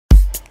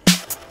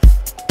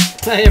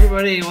Hi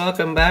everybody,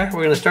 welcome back.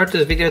 We're going to start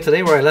this video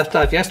today where I left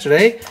off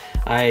yesterday.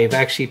 I've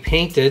actually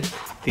painted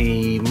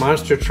the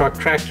monster truck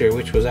tractor,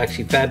 which was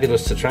actually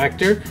fabulous to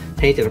tractor.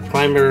 Painted a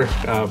primer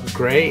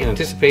gray in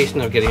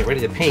anticipation of getting it ready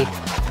to paint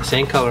the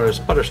same color as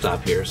Sputter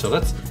Stop here. So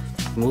let's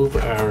move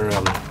our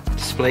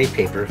display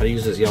paper. I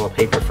use this yellow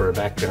paper for a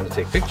background to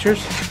take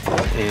pictures.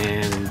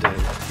 And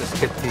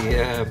let's get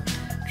the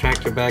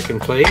tractor back in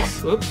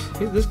place. Oops,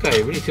 this guy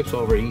really tips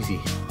over easy.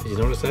 Did you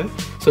notice that?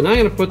 So now I'm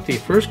going to put the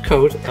first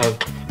coat of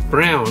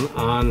brown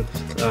on,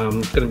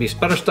 going to be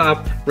Sputter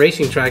Stop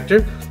Racing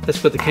Tractor. Let's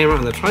put the camera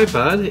on the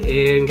tripod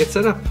and get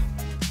set up.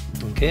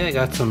 Okay, I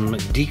got some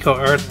Deco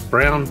Art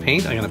brown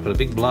paint. I'm going to put a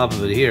big blob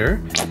of it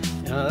here.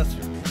 That's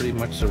pretty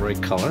much the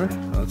right color.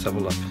 Let's have a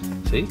look.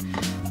 See?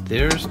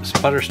 There's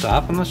Sputter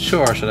Stop. I'm not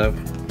sure. Should I?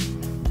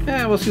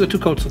 Yeah, we'll see what two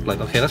coats look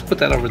like. Okay, let's put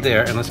that over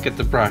there and let's get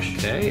the brush.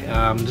 Okay,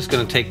 I'm just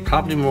going to take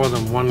probably more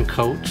than one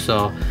coat,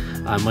 so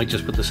I might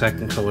just put the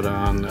second coat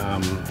on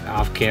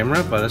off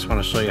camera, but I just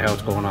want to show you how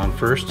it's going on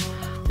first.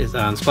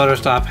 Sputter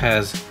Stop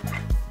has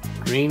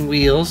green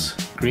wheels,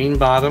 green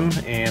bottom,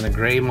 and a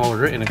gray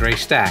motor and a gray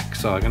stack.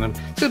 So it's gonna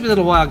be a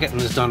little while getting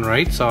this done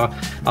right, so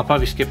I'll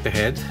probably skip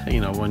ahead,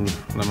 you know, when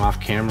I'm off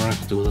camera,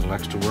 do a little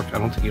extra work. I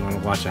don't think you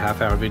want to watch a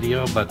half-hour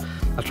video, but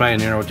I'll try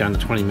and narrow it down to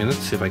 20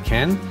 minutes if I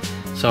can.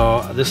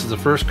 So this is the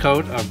first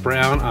coat of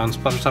brown on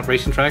Sputter Stop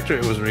Racing Tractor.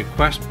 It was a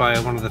request by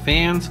one of the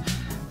fans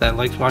that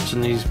likes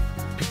watching these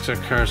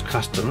Pixar Cars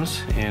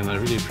customs, and I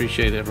really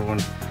appreciate everyone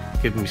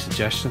giving me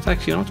suggestions.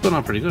 Actually, you know, it's going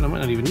on pretty good. I might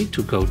not even need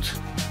two coats.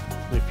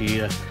 Might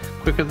be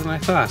quicker than I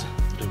thought.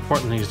 The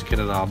important thing is to get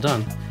it all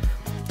done,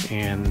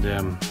 and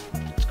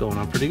it's going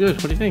on pretty good.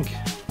 What do you think?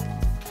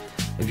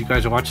 If you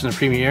guys are watching the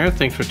premiere,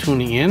 thanks for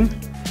tuning in.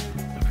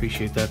 I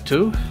appreciate that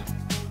too.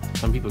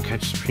 Some people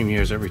catch the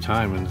premieres every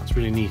time, and it's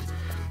really neat.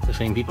 The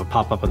same people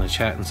pop up in the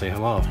chat and say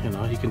hello. You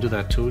know, you can do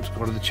that too. Just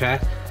go to the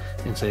chat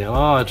and say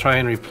hello. I'll try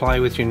and reply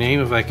with your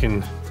name if I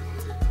can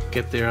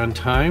get there on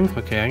time.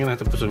 Okay, I'm gonna have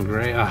to put some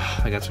gray.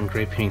 I got some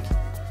gray paint.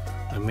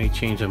 I may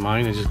change my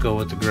mind and just go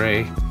with the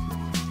gray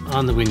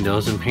on the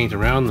windows and paint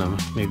around them.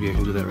 Maybe I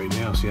can do that right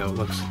now, see how it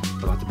looks.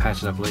 But I'll have to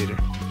patch it up later.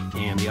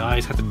 And the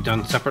eyes have to be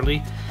done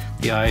separately.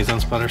 The eyes on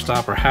Sputter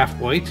Stop are half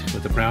white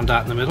with a brown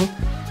dot in the middle.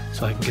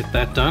 So I can get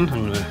that done.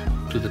 I'm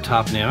gonna do the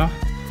top now.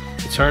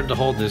 It's hard to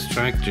hold this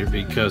tractor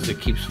because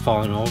it keeps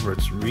falling over.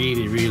 It's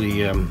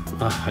really,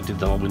 I did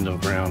the whole window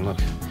brown, look.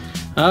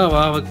 Oh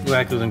well, we'll go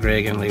back to the gray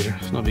again later.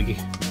 It's no biggie.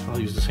 I'll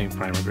use the same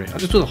primer gray. I'll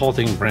just do the whole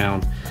thing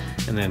brown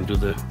and then do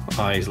the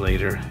eyes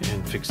later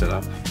and fix it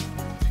up.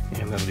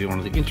 And that'll be one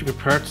of the intricate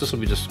parts. This will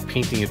be just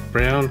painting it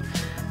brown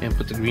and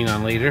put the green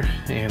on later.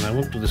 And I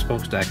won't do the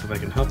smokestack if I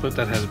can help it.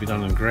 That has to be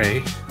done in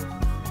gray.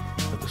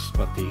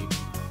 But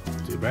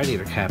the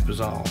radiator cap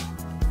is all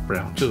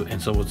brown too.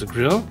 And so with the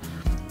grill,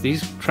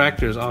 these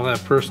tractors all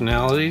have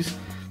personalities,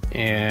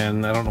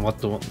 and I don't know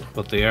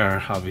what they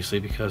are, obviously,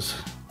 because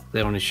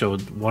they only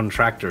showed one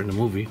tractor in the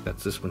movie.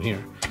 That's this one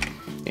here.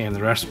 And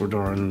the rest were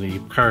during the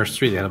Cars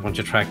 3. They had a bunch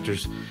of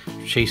tractors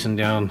chasing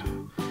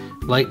down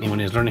Lightning when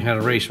he was learning how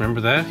to race. Remember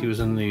that? He was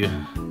in the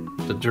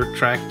dirt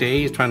track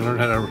days trying to learn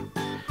how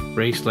to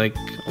race like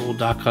old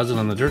Doc Hudson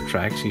on the dirt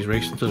tracks. He's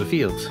racing through the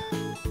fields.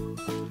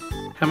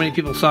 How many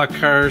people saw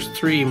Cars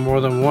 3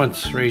 more than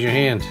once? Raise your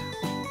hand.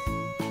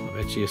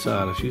 I bet you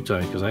saw it a few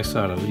times, because I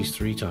saw it at least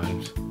 3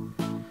 times.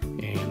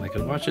 And I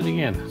could watch it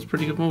again. It's a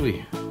pretty good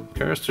movie.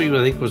 Cars 3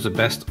 I think was the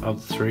best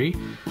of the 3.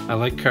 I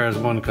like Cars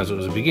 1 because it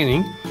was the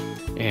beginning.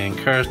 And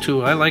Cars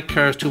 2, I like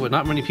Cars 2, but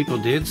not many people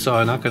did, so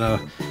I'm not going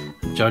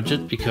to judge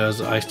it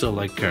because I still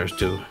like Cars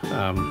 2.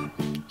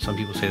 Some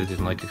people say they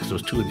didn't like it because it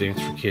was too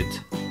advanced for kids.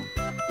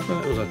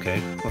 But it was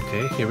okay.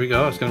 Okay, here we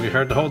go. It's going to be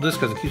hard to hold this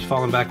because it keeps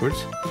falling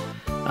backwards.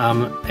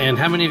 And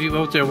how many of you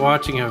out there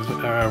watching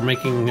are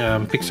making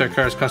Pixar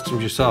Cars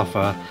customs yourself?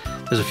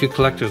 There's a few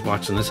collectors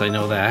watching this, I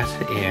know that,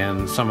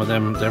 and some of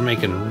them, they're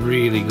making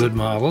really good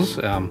models.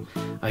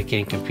 I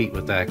can't compete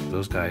with that.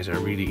 Those guys are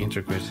really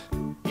intricate,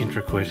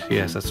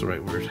 yes, that's the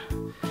right word,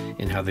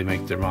 in how they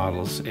make their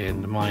models.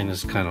 And mine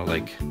is kind of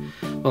like,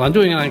 well, I'm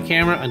doing it on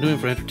camera, I'm doing it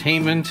for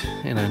entertainment,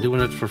 and I'm doing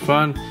it for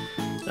fun.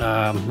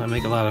 I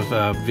make a lot of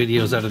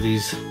videos out of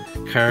these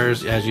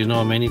cars. As you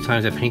know, many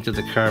times I painted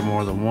the car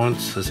more than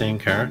once, the same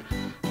car.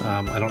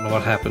 I don't know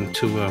what happened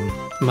to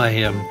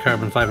my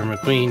carbon fiber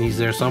McQueen. He's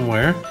there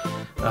somewhere.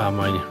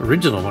 My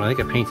original one, I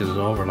think I painted it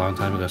over a long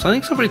time ago. So I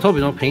think somebody told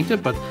me don't paint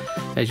it, but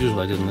as usual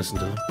I didn't listen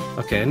to them.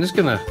 Okay, I'm just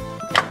gonna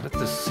let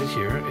this sit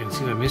here and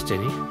see if I missed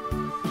any.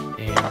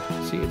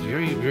 And see, it's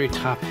very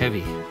top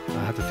heavy.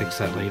 I'll have to fix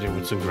that later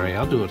with some gray.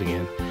 I'll do it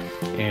again.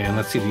 And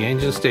let's see, the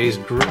engine stays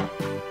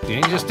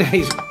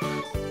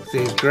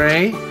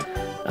gray.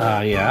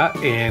 Yeah,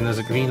 and there's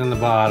a green on the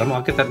bottom.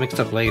 I'll get that mixed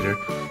up later.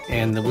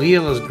 And the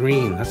wheel is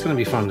green. That's going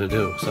to be fun to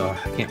do, so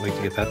I can't wait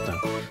to get that done.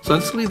 So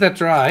let's leave that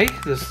dry.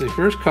 This is the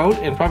first coat,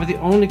 and probably the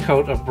only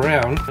coat of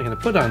brown I'm going to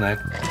put on that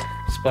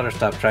Sputter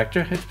Stop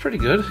tractor. It's pretty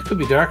good. It could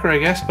be darker, I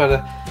guess, but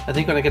I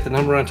think when I get the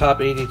number on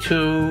top, 82,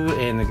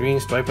 and the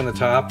green stripe on the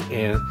top,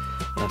 and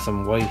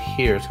some white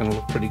here, it's going to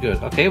look pretty good.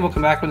 Okay, we'll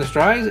come back when this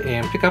dries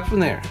and pick up from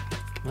there.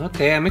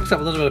 Okay, I mixed up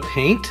a little bit of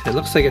paint. It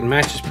looks like it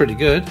matches pretty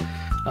good.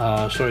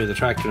 I'll show you the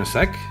tractor in a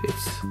sec.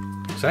 It's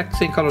exact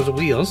same color as the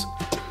wheels.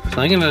 So what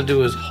I'm going to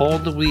do is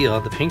hold the wheel,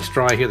 the paint's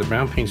dry here, the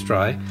brown paint's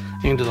dry.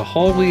 I'm going to do the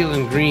whole wheel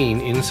in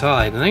green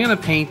inside. And I'm going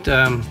to paint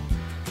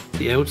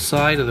the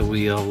outside of the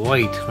wheel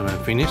white when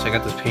I'm finished. I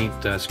got this paint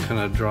that's kind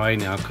of dry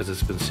now because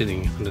it's been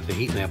sitting under the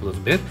heat lamp a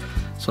little bit.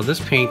 So this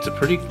paint's a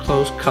pretty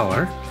close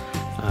color.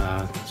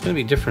 It's going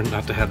to be different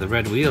not to have the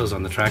red wheels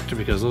on the tractor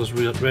because those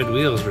red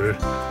wheels were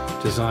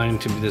designed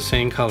to be the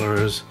same color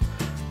as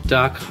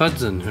Doc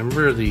Hudson.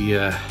 Remember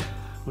the,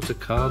 what's it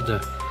called? The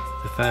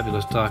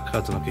fabulous Doc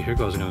Hudson. Okay, here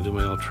goes. I'm going to do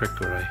my old trick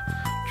where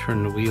I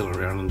turn the wheel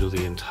around and do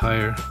the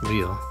entire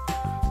wheel.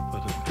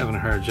 But I'm having a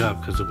hard job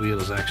because the wheel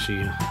is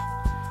actually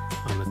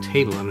on the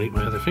table underneath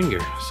my other finger.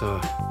 So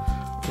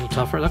a little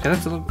tougher. Look,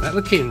 that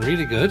looking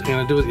really good. I'm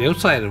going to do it the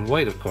outside in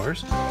white, of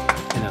course.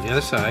 And now the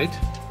other side.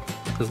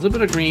 There's a little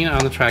bit of green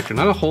on the tractor.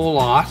 Not a whole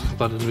lot,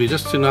 but it'll be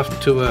just enough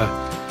to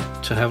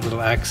have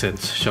little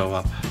accents show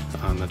up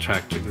on the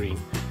tractor green.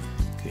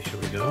 Okay, here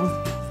we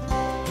go.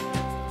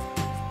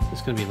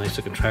 It's going to be a nice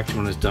looking tractor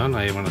when it's done.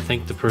 I want to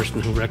thank the person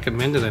who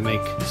recommended I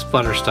make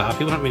Sputter Stop.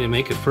 He wanted me to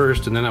make it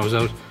first, and then I was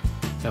out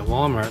at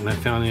Walmart and I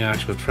found the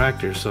actual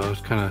tractor, so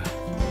it kind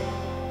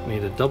of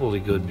made it doubly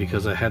good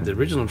because I had the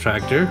original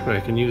tractor where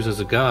I can use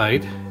as a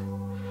guide,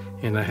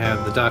 and I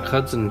had the Doc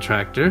Hudson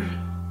tractor,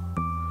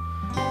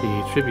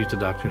 the tribute to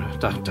Dr.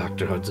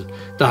 Hudson.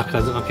 Doc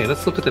Hudson. Okay,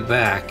 let's look at the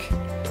back.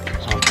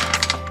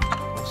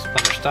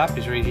 Sputter Stop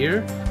is right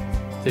here.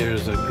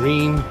 There's a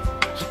green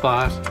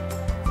spot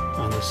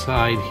on the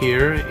side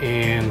here,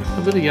 and a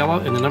little bit of yellow,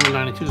 and the number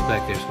 92 is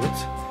back there. So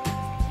let's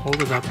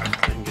hold it up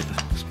and get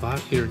the spot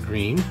here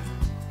green,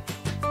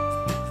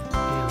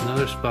 and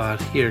another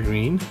spot here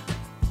green,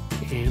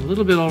 and a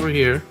little bit over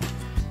here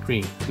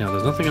green. Now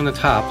there's nothing on the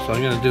top, so what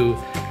I'm going to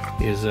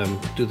do is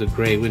do the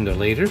gray window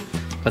later,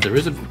 but there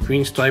is a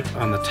green stripe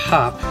on the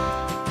top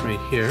right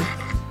here.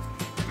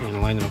 I'm going to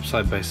line them up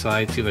side by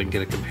side, see if I can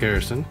get a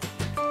comparison.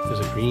 There's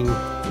a green,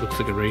 looks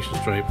like a racing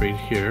stripe right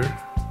here,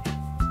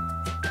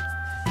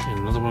 and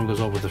another one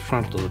goes over the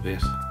front a little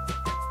bit.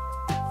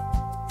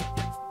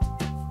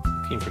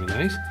 Came pretty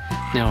nice.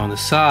 Now on the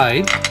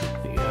side,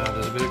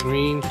 there's a bit of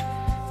green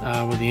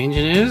where the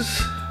engine is.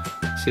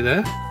 See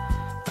that?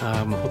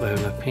 I hope I have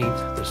enough paint.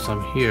 There's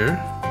some here,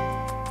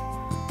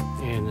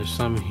 and there's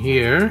some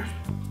here,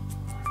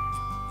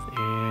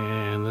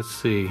 and let's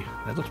see.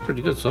 That looks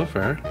pretty good so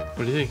far.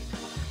 What do you think?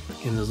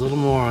 And there's a little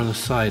more on the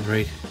side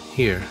right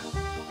here.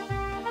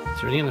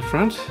 Is there any in the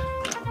front?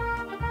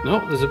 No,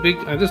 there's a big,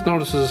 I just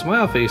noticed there's a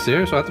smile face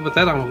there, so I have to put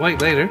that on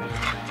white later.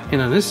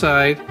 And on this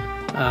side,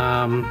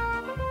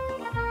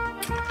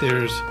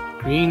 there's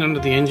green under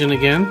the engine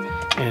again,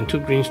 and two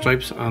green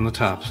stripes on the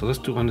top. So let's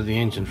do under the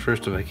engine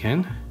first if I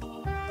can.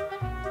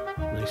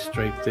 Nice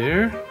stripe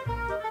there.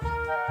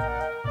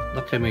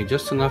 Look, I made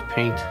just enough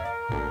paint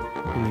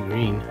in the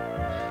green.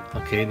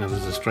 Okay, now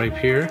there's a stripe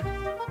here,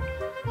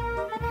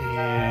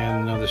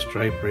 and another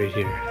stripe right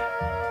here.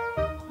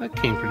 That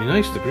came pretty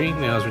nice. The green.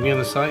 Now is there any on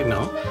the side?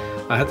 No.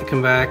 I have to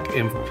come back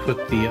and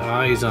put the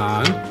eyes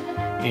on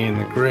and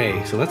the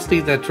gray. So let's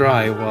leave that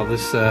dry while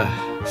this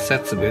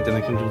sets a bit. Then I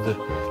can do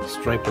the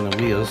stripe on the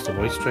wheels, the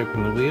white stripe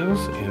on the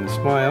wheels, and the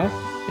smile,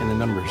 and the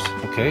numbers.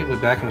 Okay, we'll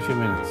be back in a few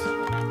minutes.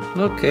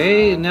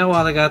 Okay, now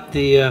while I got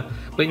the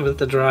waiting for it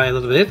to dry a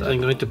little bit, I'm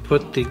going to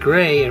put the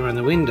gray around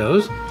the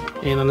windows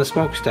and on the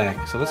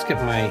smokestack. So let's get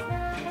my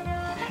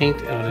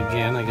paint out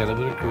again. I got a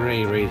bit of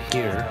gray right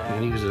here. I'm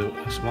going to use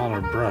a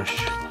smaller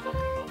brush.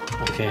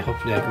 Okay,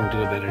 hopefully I can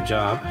do a better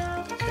job.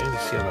 Okay,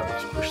 let's see how that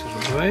looks. Push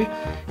this away.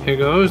 Here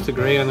goes the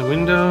gray on the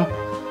window,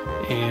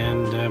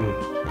 and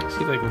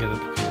see if I can get it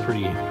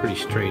pretty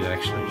straight.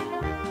 Actually,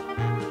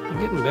 I'm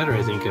getting better,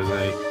 I think, as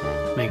I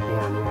make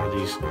more and more of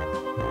these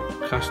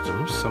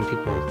customs. Some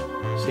people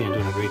say I'm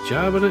doing a great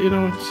job, but you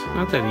know, it's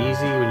not that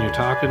easy when you're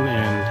talking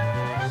and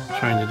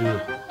trying to do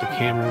the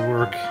camera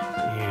work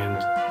and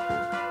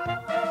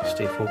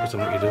stay focused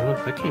on what you're doing.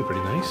 That came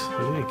pretty nice,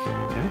 I think.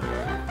 Okay.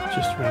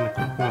 Just around the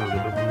corner a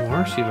little bit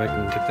more, see if I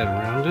can get that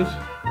rounded.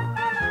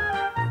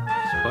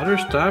 Sputter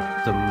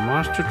Stop, the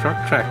monster truck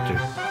tractor.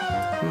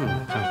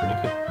 That sounds pretty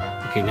good.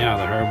 Okay, now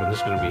the hard one. This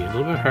is going to be a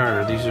little bit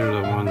harder. These are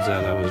the ones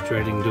that I was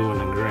dreading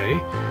doing in gray.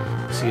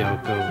 Let's see how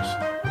it goes.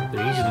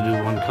 They're easy to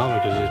do one color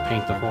because you just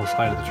paint the whole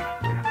side of the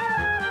tractor.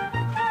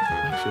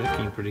 Actually, that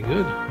came pretty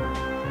good.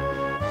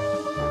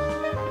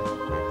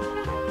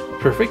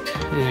 Perfect.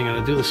 And I'm going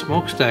to do the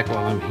smokestack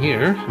while I'm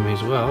here. I may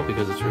as well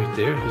because it's right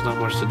there. There's not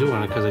much to do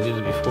on it because I did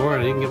it before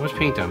and I didn't get much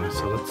paint on it.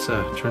 So let's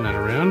turn that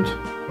around.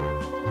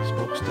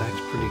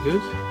 Smokestack's pretty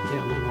good.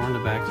 Yeah, a little more in the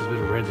back. There's a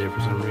bit of red there for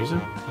some reason.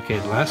 Okay,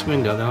 the last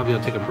window. Then I'll be able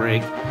to take a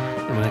break.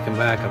 And when I come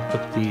back, I'll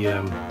put the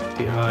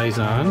eyes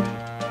on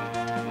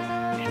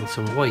and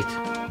some white.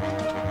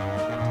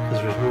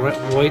 Because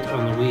there's white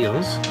on the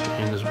wheels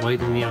and there's white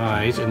in the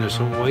eyes and there's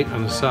some white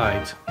on the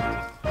sides.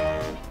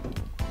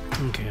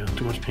 Okay,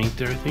 too much paint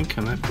there, I think,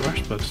 on that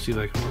brush, but let's see if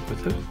I can work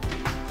with it.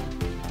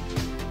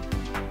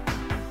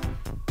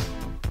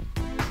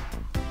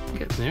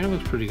 Getting there,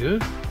 looks pretty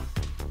good.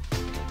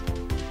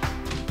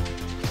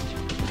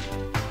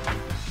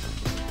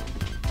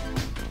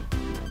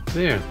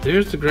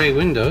 There's the gray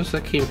windows.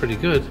 That came pretty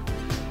good.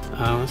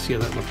 Let's see how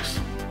that looks.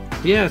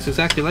 Yeah, it's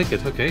exactly like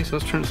it. Okay, so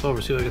let's turn this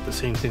over, see if I get the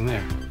same thing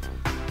there.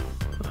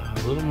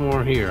 A little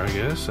more here, I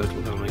guess.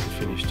 That'll make it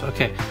finished.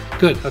 Okay,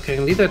 good. Okay, I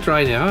can leave that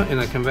dry now, and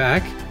I come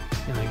back,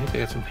 and I think I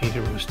got some paint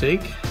here by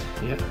mistake.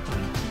 Yeah.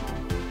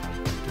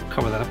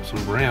 Cover that up with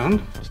some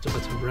brown. Still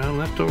got some brown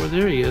left over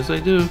there. Yes, I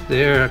do.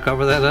 There, I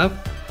cover that up.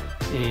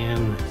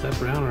 And is that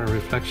brown or a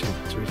reflection?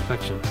 It's a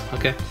reflection.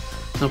 Okay,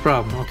 no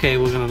problem. Okay,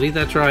 we're gonna leave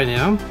that dry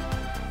now.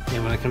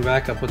 And when I come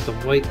back, I'll put the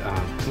white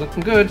on.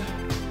 Looking good.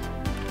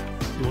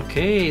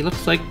 Okay,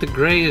 looks like the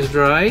gray is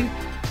dried.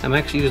 I'm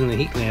actually using the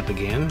heat lamp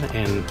again,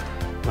 and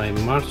my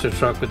monster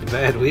truck with the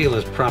bad wheel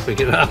is propping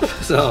it up.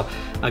 So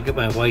I'll get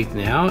my white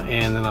now,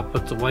 and then I'll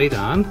put the white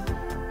on.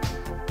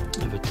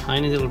 I have a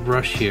tiny little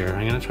brush here.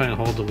 I'm going to try and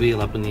hold the wheel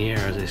up in the air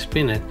as I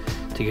spin it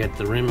to get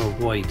the rim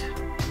of white.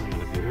 I'm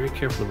going to be very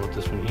careful about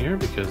this one here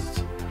because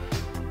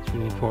it's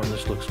really important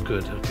this looks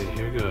good. Okay,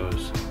 here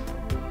goes.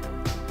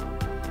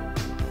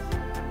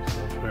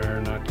 So far,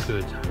 not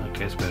good.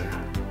 Okay, it's better.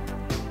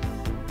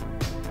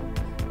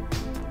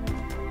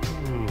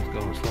 It's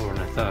going slower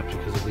than I thought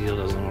because the wheel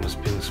doesn't want to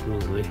spin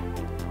smoothly.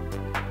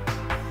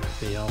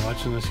 Okay, y'all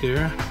watching this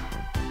here?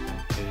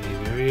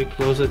 Very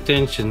close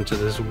attention to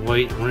this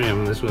white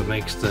rim. This is what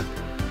makes the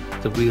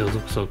wheels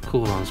look so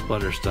cool on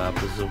Sputter Stop,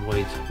 is the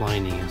white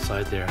lining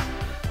inside there.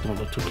 Don't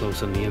look too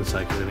close on the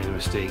inside because I made a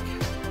mistake.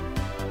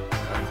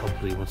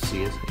 Hopefully you won't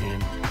see it,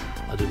 and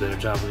I'll do a better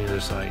job on the other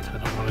side. I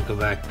don't want to go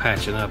back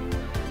patching up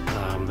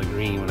the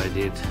green what I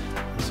did.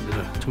 It's a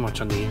bit too much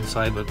on the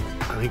inside, but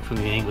I think from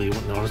the angle you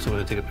won't notice it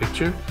when I take a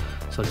picture,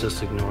 so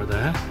just ignore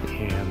that,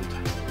 and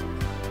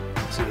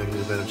let's see if I can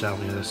do a better job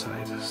on the other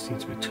side. There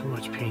seems to be too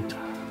much paint.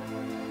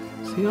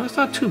 See, no, it's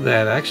not too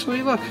bad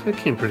actually. Look, it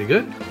came pretty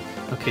good.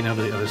 Okay, now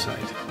to the other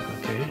side.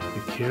 Okay,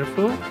 be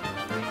careful.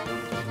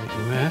 Don't make a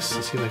mess.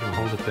 Let's see if I can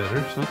hold it better.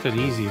 It's not that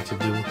easy to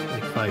do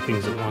like 5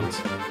 things at once.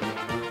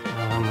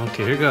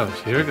 Okay, here goes.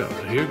 Here goes.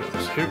 Here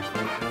goes. Here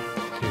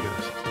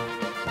goes.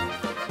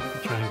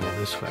 I'll try and go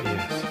this way.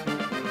 Yes.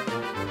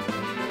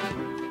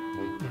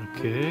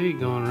 Okay,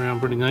 going around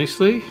pretty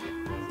nicely.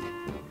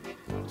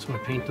 So I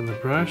paint on the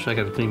brush. I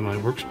got to clean my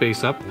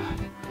workspace up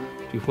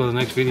before the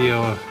next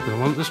video.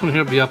 This one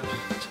here will be up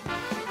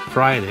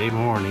Friday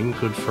morning,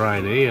 Good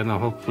Friday, and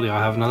hopefully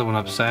I'll have another one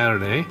up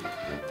Saturday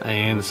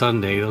and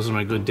Sunday. Those are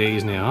my good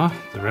days now.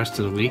 The rest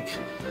of the week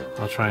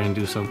I'll try and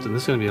do something.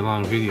 This is going to be a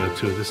long video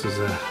too. This is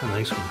a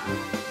nice one.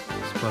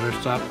 Sputter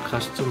Stop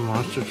Custom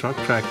Monster Truck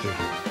Tractor.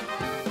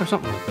 Or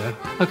something like that.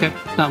 Okay,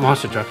 not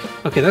monster truck.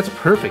 Okay, that's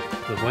perfect.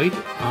 The white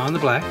on the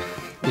black.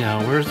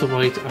 Now, where's the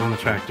white on the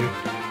tractor?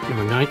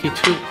 Number 92.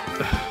 See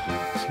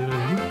what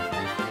I mean?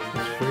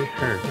 Very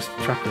hard. This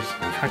tractor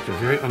is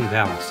very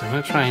unbalanced. I'm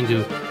going to try and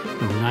do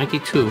number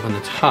 92 on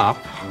the top.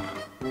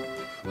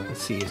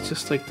 Let's see, it's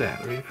just like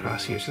that, right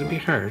across here. It's going to be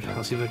hard.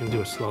 I'll see if I can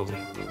do it slowly.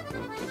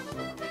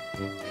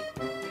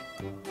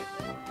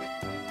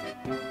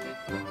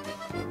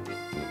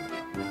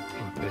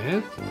 Not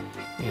bad.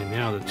 And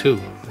now the 2.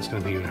 That's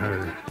going to be even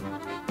harder.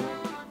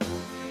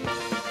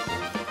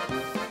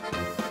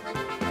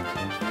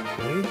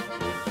 Okay.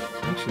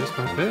 Actually, that's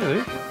not bad,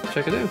 eh?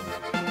 Check it out.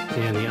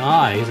 And the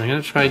eyes, I'm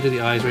going to try to do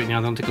the eyes right now.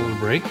 Don't take a little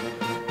break. I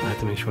have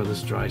to make sure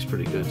this dries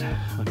pretty good.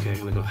 Okay, I'm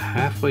going to go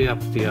halfway up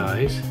the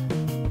eyes.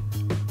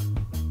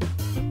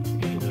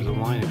 And there's a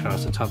line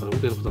across the top. I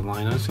won't be able to put the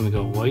line on. It's going to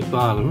go white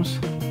bottoms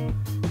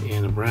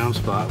and a brown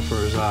spot for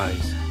his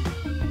eyes.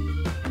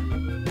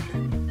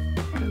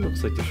 That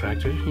looks like the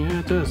tractor. Yeah,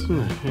 it does, doesn't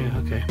it? Yeah,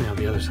 okay. Now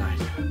the other side.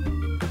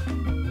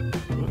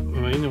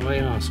 Well, you know what?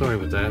 Oh, sorry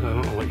about that. I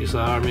don't know what you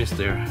saw or missed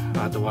there.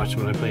 I'll have to watch it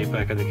when I play it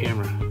back on the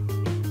camera.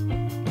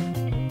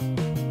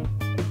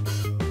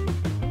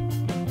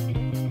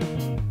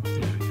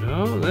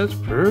 Oh, that's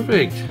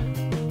perfect.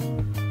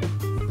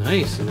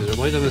 Nice. And there's a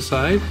white on the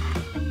side.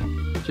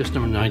 Just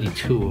number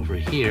 92 over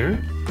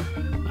here.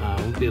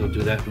 Won't be able to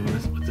do that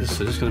with this.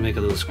 So just going to make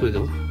a little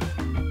squiggle.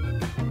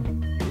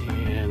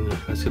 And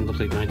that's going to look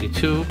like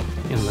 92.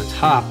 And on the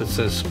top it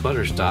says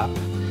Sputter Stop.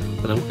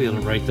 But I won't be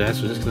able to write that.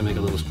 So just going to make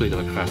a little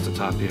squiggle across the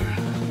top here.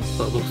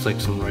 So it looks like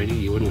some writing.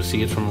 You wouldn't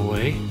see it from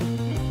away. You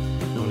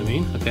know what I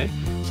mean? Okay.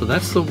 So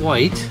that's the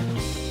white.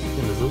 And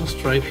there's a little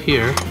stripe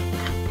here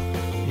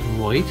in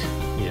white.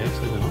 Yes,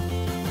 I know.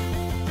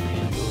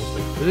 And it goes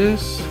like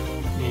this.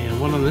 And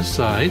one on this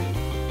side.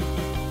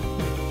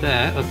 Like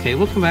that. Okay,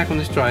 we'll come back when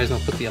this dries and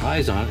I'll put the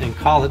eyes on it and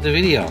call it the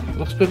video. It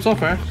looks good so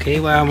far. Okay,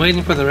 while I'm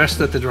waiting for the rest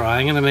of it to dry,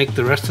 I'm going to make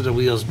the rest of the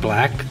wheels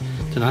black.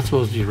 They're not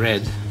supposed to be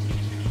red.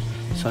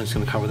 So I'm just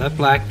going to cover that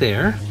black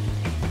there.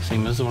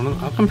 Same as the one.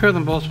 I'll compare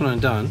them both when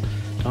I'm done.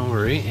 Don't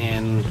worry.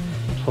 And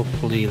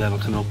hopefully that'll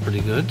come out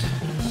pretty good.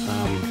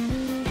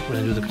 When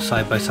I do the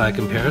side-by-side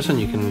comparison,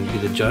 you can be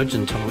the judge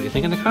and tell me what you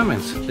think in the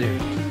comments. There,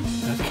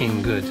 that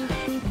came good.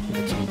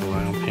 Got some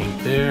brown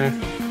paint there,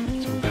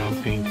 some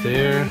brown paint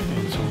there,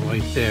 and some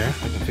white there. I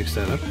can fix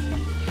that up.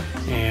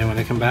 And when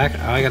I come back,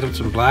 I got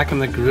some black on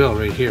the grill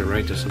right here,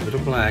 right? Just a bit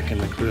of black in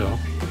the grill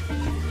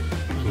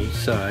on each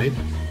side.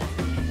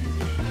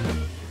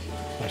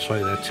 I'll show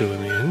you that too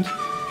in the end.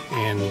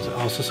 and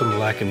also some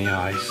black in the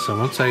eyes. So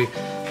once I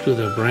do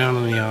the brown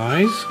in the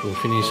eyes, we'll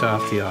finish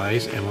off the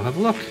eyes and we'll have a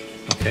look.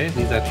 Okay,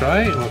 leave that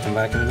dry and we'll come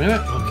back in a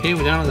minute. Okay,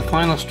 we're down to the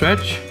final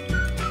stretch.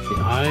 The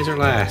eyes are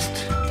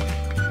last.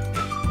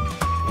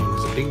 And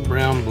there's a big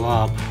brown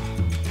blob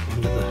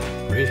under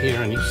right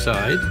here on each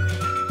side.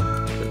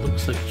 It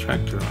looks like a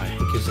tractor eye.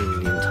 It gives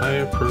them the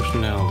entire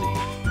personality.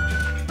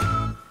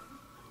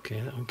 Okay,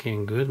 that one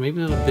came good.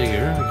 Maybe a little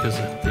bigger because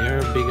they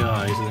are big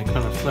eyes and they're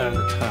kind of flat at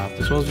the top.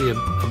 There's supposed to be a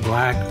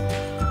black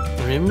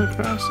rim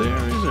across there,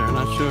 is there? I'm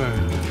not sure.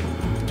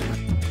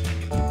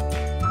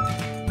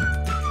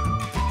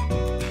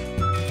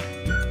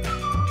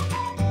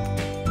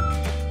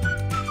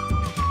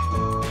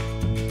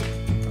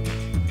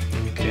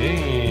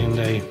 Okay, and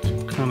I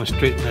kind of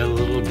straightened that a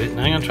little bit.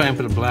 Now I'm going to try and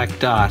put a black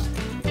dot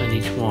on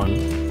each one.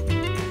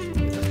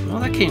 Oh,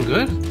 that came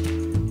good.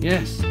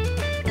 Yes.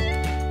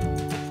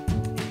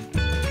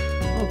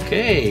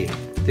 Okay,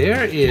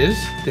 there is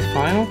the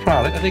final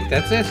product. I think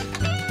that's it.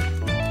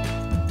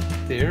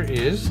 There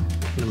is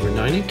number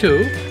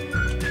 92,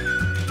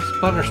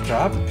 Sputter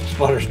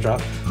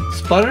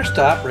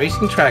Stop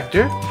Racing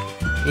Tractor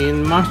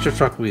in monster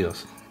truck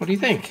wheels. What do you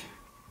think?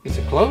 Is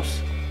it close?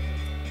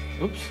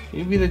 Oops,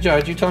 you be the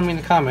judge. You tell me in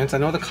the comments. I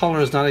know the color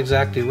is not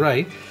exactly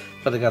right,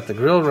 but I got the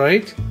grill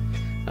right.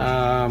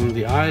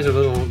 The eyes are a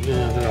little,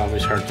 they're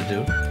always hard to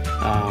do.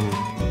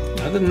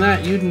 Other than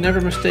that, you'd never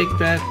mistake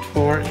that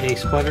for a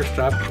Sputter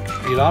Stop.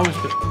 You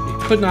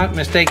could not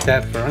mistake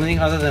that for anything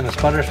other than a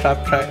Sputter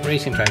Stop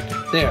racing tractor.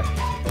 There.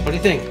 What do you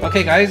think?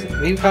 Okay, guys,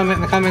 leave a comment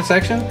in the comment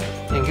section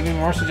and give me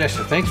more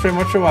suggestions. Thanks very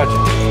much for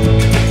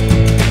watching.